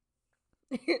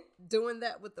doing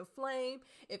that with the flame.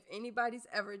 If anybody's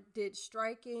ever did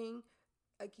striking,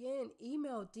 again,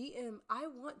 email, DM. I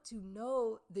want to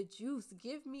know the juice.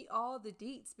 Give me all the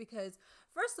deets, because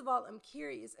first of all, I'm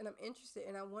curious and I'm interested,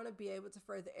 and I want to be able to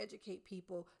further educate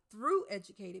people through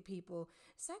educated people.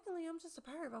 Secondly, I'm just a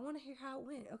perv. I want to hear how it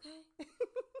went, okay?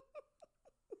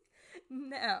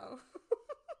 Now,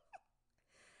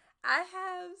 I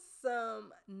have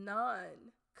some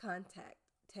non-contact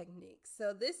techniques.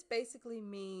 So this basically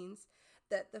means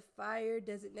that the fire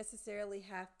doesn't necessarily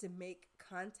have to make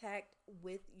contact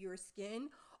with your skin,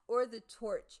 or the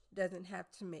torch doesn't have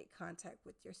to make contact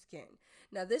with your skin.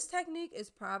 Now, this technique is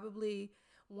probably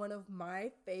one of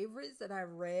my favorites that I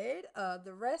read.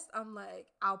 The rest, I'm like,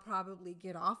 I'll probably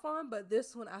get off on, but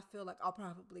this one I feel like I'll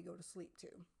probably go to sleep to.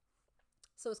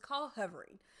 So it's called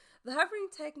hovering. The hovering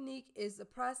technique is the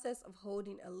process of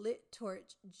holding a lit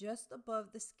torch just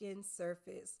above the skin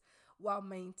surface while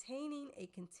maintaining a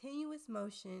continuous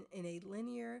motion in a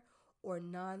linear or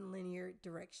non-linear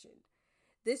direction.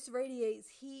 This radiates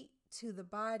heat to the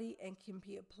body and can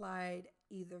be applied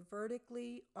either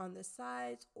vertically on the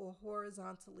sides or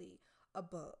horizontally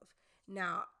above.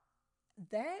 Now,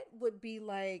 that would be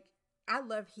like, I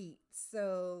love heat,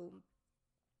 so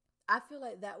I feel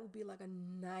like that would be like a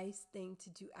nice thing to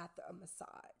do after a massage.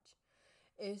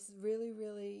 It's really,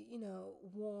 really,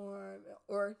 warm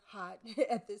or hot.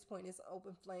 At this point, it's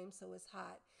open flame, so it's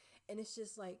hot. And it's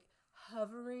just like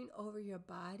hovering over your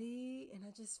body. And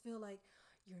I just feel like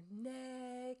your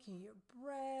neck and your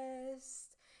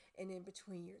breast and in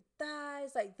between your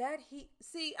thighs, like that heat.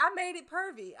 See, I made it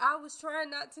pervy. I was trying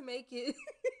not to make it.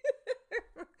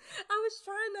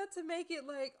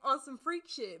 Like on some freak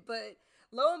shit. But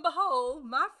lo and behold,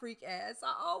 my freak ass,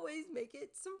 I always make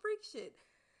it some freak shit.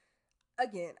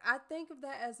 Again, I think of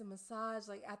that as a massage,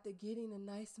 like after getting a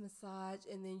nice massage,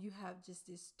 and then you have just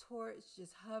this torch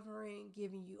just hovering,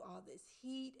 giving you all this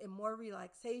heat and more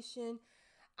relaxation.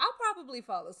 I'll probably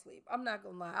fall asleep. I'm not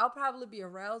gonna lie. I'll probably be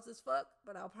aroused as fuck,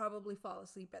 but I'll probably fall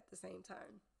asleep at the same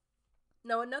time.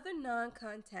 Now, another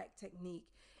non-contact technique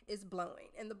is blowing.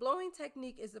 And the blowing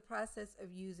technique is the process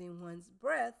of using one's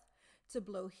breath to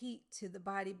blow heat to the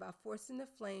body by forcing the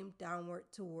flame downward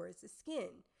towards the skin.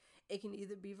 It can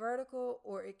either be vertical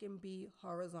or it can be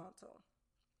horizontal.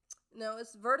 Now,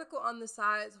 it's vertical on the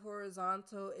sides,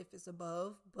 horizontal if it's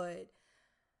above, but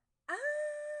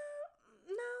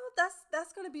no,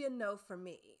 that's going to be a no for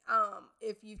me.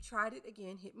 If you've tried it,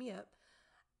 again, hit me up.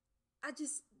 I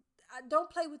don't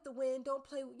play with the wind. Don't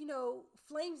play,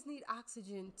 flames need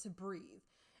oxygen to breathe.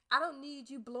 I don't need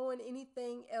you blowing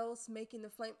anything else, making the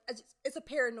flame. It's a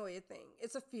paranoia thing.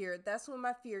 It's a fear. That's when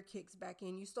my fear kicks back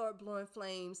in. You start blowing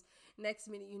flames. Next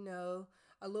minute,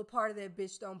 a little part of that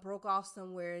bitch don't broke off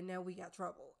somewhere and now we got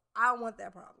trouble. I don't want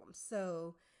that problem.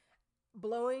 So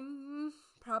blowing,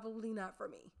 probably not for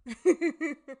me.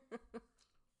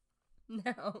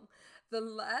 Now, the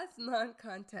last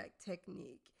non-contact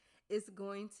technique is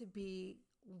going to be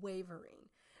wavering.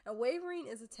 Now, wavering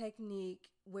is a technique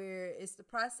where it's the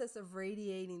process of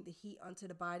radiating the heat onto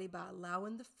the body by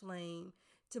allowing the flame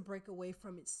to break away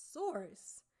from its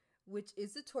source, which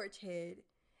is the torch head,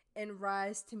 and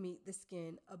rise to meet the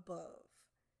skin above.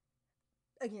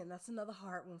 Again, that's another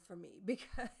hard one for me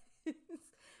because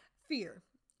fear.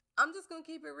 I'm just going to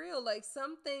keep it real. Like,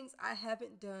 some things I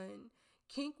haven't done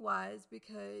kink-wise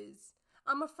because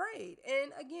I'm afraid.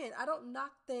 And again, I don't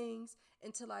knock things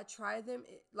until I try them.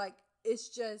 It's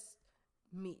just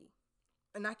me.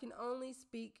 And I can only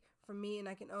speak for me, and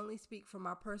I can only speak from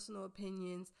my personal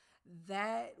opinions.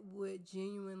 That would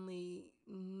genuinely,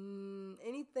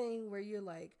 anything where you're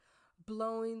like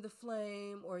blowing the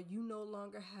flame or you no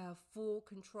longer have full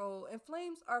control. And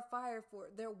flames are fire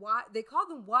they call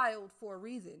them wild for a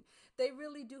reason. They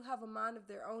really do have a mind of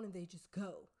their own and they just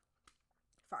go.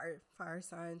 Fire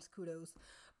signs, kudos.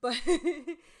 But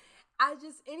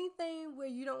anything where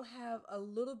you don't have a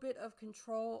little bit of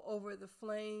control over the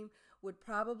flame would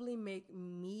probably make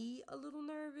me a little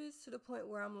nervous to the point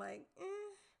where I'm like,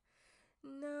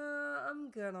 no,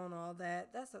 I'm good on all that.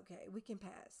 That's okay. We can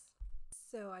pass.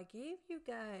 So I gave you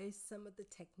guys some of the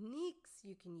techniques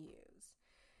you can use.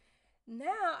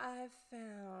 Now I've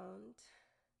found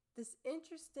this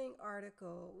interesting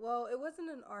article. Well, it wasn't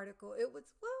an article.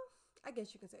 I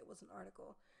guess you can say it was an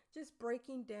article. Just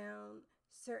breaking down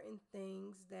certain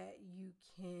things that you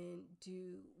can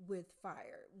do with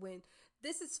fire. When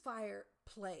this is fire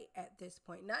play at this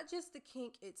point, not just the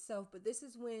kink itself, but this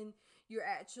is when you're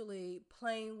actually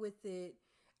playing with it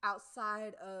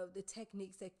outside of the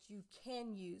techniques that you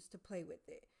can use to play with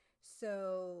it.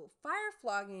 So fire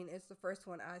flogging is the first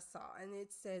one I saw, and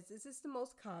it says this is the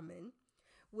most common,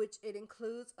 which it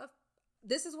includes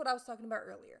this is what I was talking about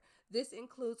earlier. This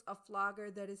includes a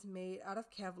flogger that is made out of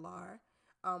Kevlar,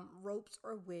 ropes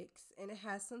or wicks, and it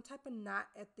has some type of knot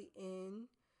at the end,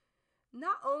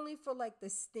 not only for like the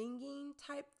stinging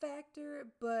type factor,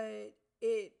 but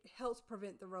it helps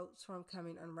prevent the ropes from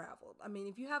coming unraveled. I mean,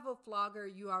 if you have a flogger,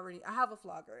 I have a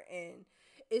flogger and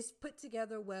it's put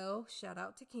together well. Shout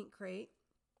out to Kink Crate.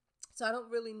 So I don't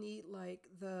really need like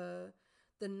the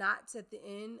knots at the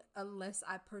end unless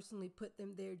I personally put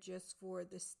them there just for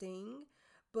the sting.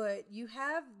 But you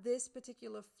have this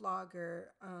particular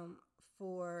flogger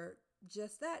for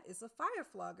just that. It's a fire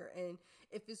flogger, and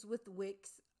if it's with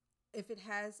wicks, if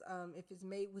it's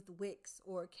made with wicks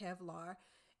or Kevlar,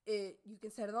 you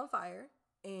can set it on fire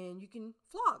and you can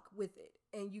flog with it,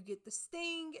 and you get the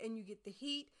sting and you get the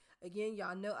heat. Again,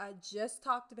 y'all know I just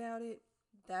talked about it.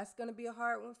 that's going to be a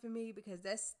hard one for me because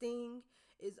that sting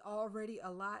is already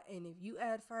a lot. And if you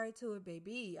add fire to it,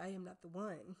 baby, I am not the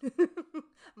one. I'm going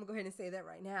to go ahead and say that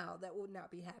right now. That will not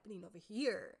be happening over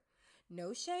here.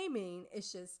 No shaming.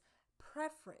 It's just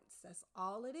preference. That's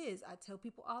all it is. I tell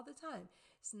people all the time,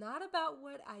 it's not about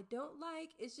what I don't like.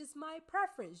 It's just my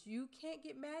preference. You can't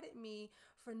get mad at me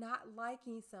for not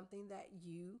liking something that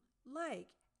you like.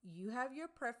 You have your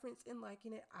preference in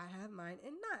liking it. I have mine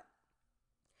and not.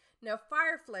 Now,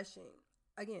 fire fleshing.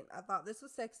 Again, I thought this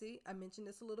was sexy. I mentioned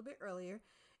this a little bit earlier.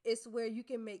 It's where you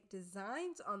can make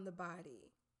designs on the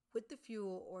body with the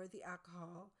fuel or the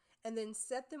alcohol and then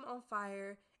set them on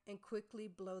fire and quickly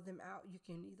blow them out. You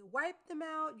can either wipe them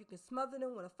out, you can smother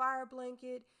them with a fire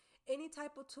blanket, any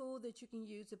type of tool that you can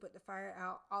use to put the fire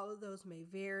out. All of those may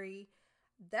vary.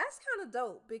 That's kind of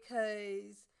dope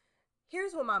because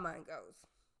here's where my mind goes.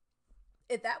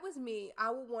 If that was me, I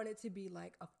would want it to be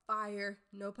like a fire,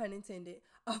 no pun intended,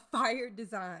 a fire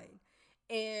design.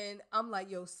 And I'm like,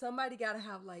 yo, somebody got to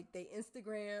have like their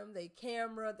Instagram, their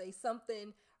camera, they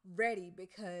something ready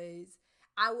because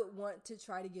I would want to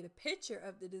try to get a picture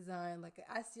of the design. Like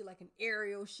I see like an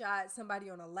aerial shot, somebody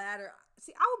on a ladder.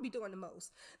 See, I would be doing the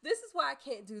most. This is why I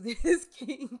can't do this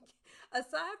kink.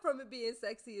 Aside from it being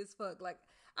sexy as fuck, like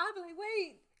I'd be like,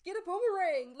 wait, get a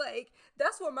boomerang. Like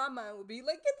that's where my mind would be.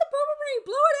 Like get the boomerang,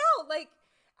 blow it out. Like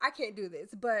I can't do this,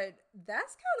 but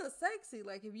that's kind of sexy.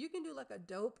 Like if you can do like a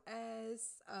dope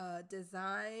ass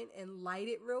design and light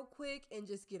it real quick and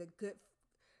just get a good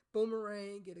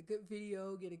boomerang, get a good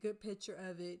video, get a good picture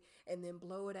of it, and then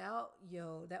blow it out,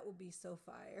 yo, that would be so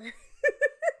fire.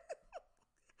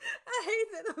 I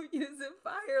hate that I'm using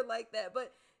fire like that,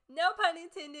 but no pun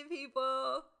intended,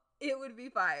 people. It would be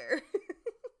fire.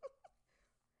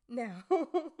 Now,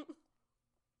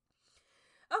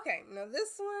 okay, now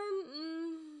this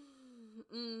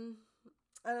one,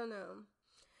 I don't know.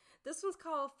 This one's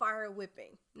called fire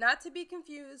whipping, not to be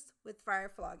confused with fire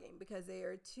flogging because they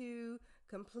are two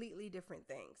completely different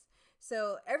things.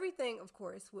 So everything, of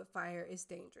course, with fire is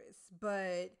dangerous,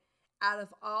 but out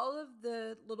of all of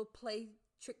the little play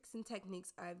tricks and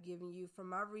techniques I've given you from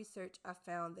my research, I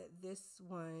found that this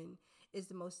one is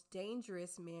the most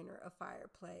dangerous manner of fire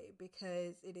play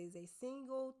because it is a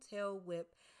single tail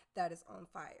whip that is on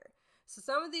fire. So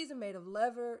some of these are made of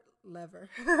leather.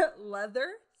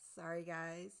 Sorry,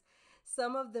 guys.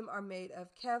 Some of them are made of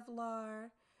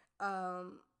Kevlar.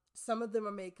 Some of them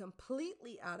are made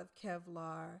completely out of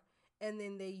Kevlar. And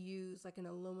then they use like an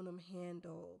aluminum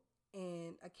handle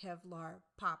and a Kevlar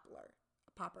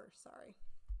popper.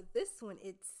 This one,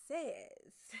 it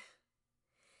says,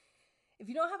 if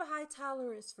you don't have a high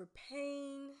tolerance for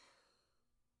pain,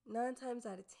 9 times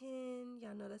out of 10,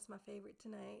 y'all know that's my favorite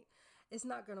tonight, it's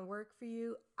not going to work for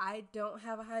you. I don't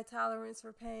have a high tolerance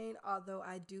for pain, although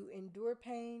I do endure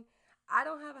pain. I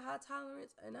don't have a high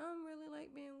tolerance, and I don't really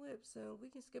like being whipped, so we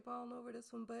can skip on over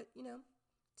this one. But, you know,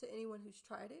 to anyone who's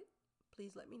tried it,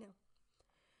 please let me know.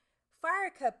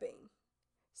 Fire cupping.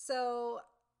 So,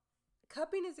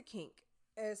 cupping is a kink.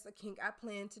 It's a kink I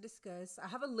plan to discuss. I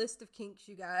have a list of kinks,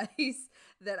 you guys,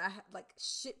 that I have, like,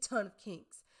 shit ton of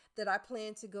kinks that I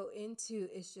plan to go into.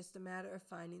 It's just a matter of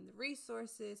finding the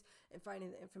resources and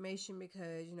finding the information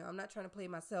because, you know, I'm not trying to play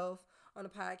myself on a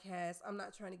podcast. I'm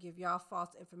not trying to give y'all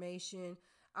false information.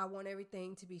 I want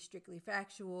everything to be strictly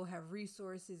factual, have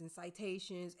resources and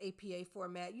citations, APA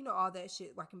format, you know, all that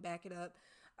shit where I can back it up.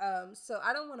 So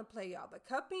I don't want to play y'all, but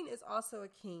cupping is also a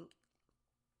kink.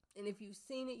 And if you've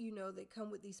seen it, you know they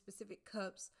come with these specific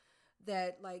cups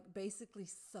that like basically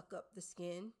suck up the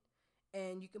skin.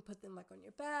 And you can put them like on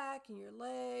your back and your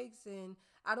legs. And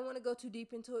I don't want to go too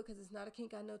deep into it because it's not a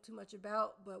kink I know too much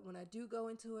about. But when I do go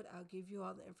into it, I'll give you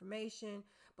all the information.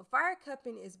 But fire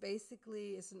cupping is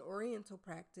basically, it's an oriental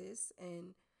practice.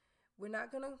 And we're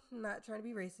not trying to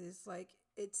be racist. Like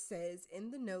it says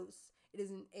in the notes, it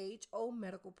is an age-old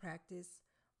medical practice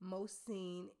most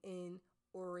seen in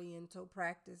oriental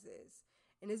practices.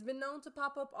 And it's been known to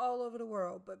pop up all over the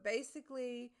world. But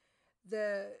basically,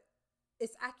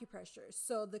 it's acupressure.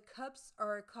 So the cups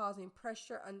are causing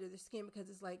pressure under the skin because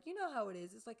it's like, you know how it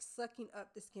is. It's like sucking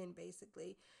up the skin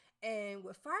basically. And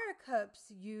with fire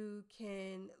cups, you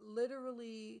can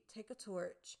literally take a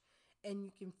torch and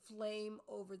you can flame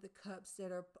over the cups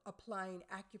that are applying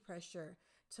acupressure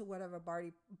to whatever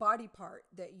body part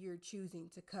that you're choosing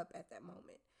to cup at that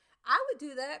moment. I would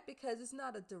do that because it's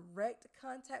not a direct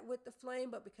contact with the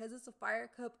flame, but because it's a fire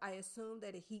cup, I assume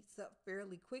that it heats up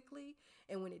fairly quickly.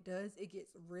 And when it does, it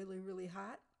gets really, really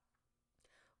hot.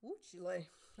 Ooh, Chile.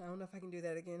 I don't know if I can do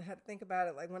that again. I had to think about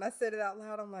it. Like when I said it out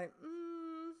loud, I'm like,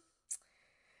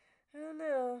 I don't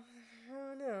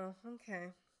know.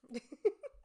 Okay.